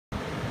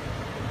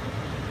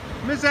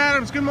Ms.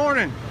 Adams, good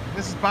morning.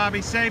 This is Bobby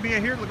Sabia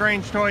here at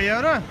Lagrange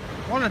Toyota.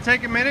 I want to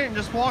take a minute and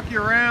just walk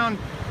you around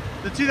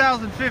the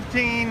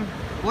 2015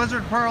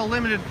 Blizzard Pearl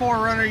Limited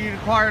 4Runner you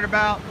inquired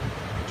about.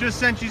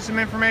 Just sent you some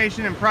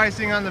information and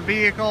pricing on the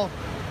vehicle,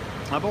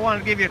 but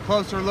wanted to give you a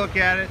closer look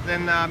at it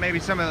than maybe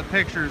some of the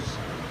pictures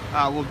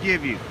will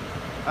give you.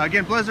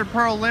 Again, Blizzard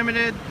Pearl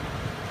Limited,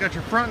 got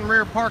your front and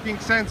rear parking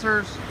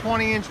sensors,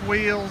 20-inch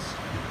wheels,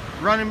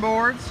 running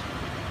boards.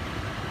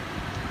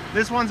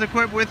 This one's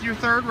equipped with your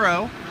third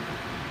row.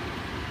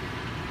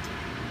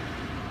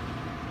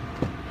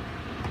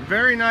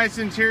 Very nice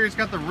interior. It's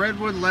got the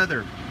redwood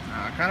leather,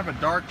 kind of a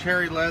dark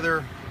cherry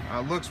leather.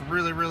 Looks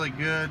really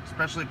good,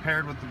 especially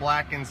paired with the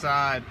black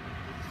inside.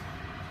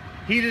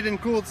 Heated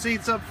and cooled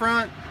seats up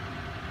front,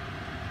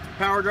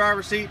 power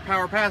driver seat,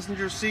 power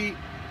passenger seat.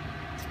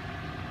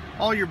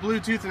 All your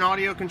Bluetooth and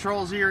audio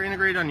controls here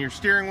integrated on your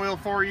steering wheel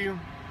for you.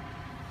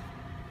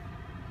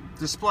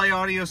 Display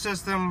audio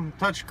system,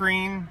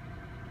 touchscreen,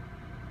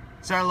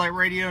 satellite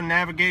radio,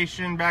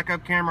 navigation,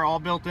 backup camera, all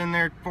built in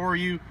there for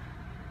you.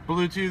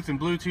 Bluetooth and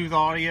Bluetooth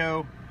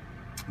audio,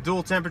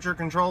 dual temperature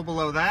control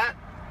below that.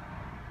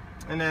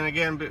 And then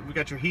again, we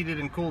got your heated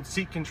and cooled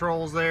seat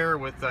controls there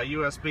with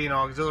USB and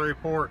auxiliary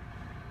port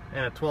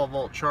and a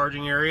 12-volt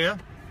charging area.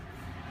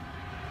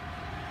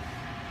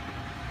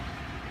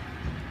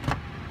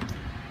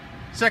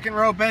 Second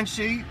row bench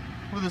seat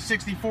with a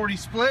 60-40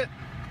 split.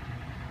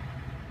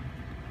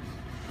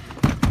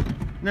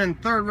 And then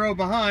third row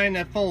behind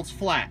that folds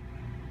flat.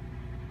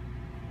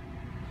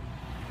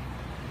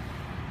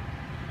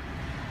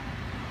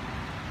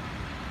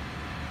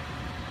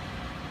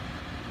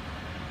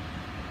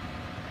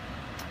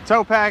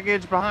 Tow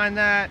package behind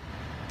that.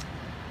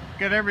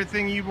 Got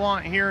everything you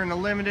want here in the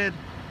Limited.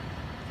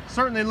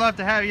 Certainly love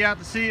to have you out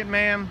to see it,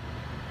 ma'am.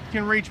 You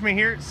can reach me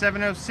here at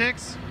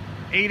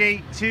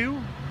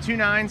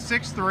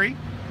 706-882-2963.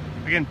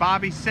 Again,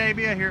 Bobby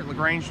Sabia here at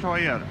Lagrange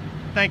Toyota.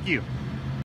 Thank you.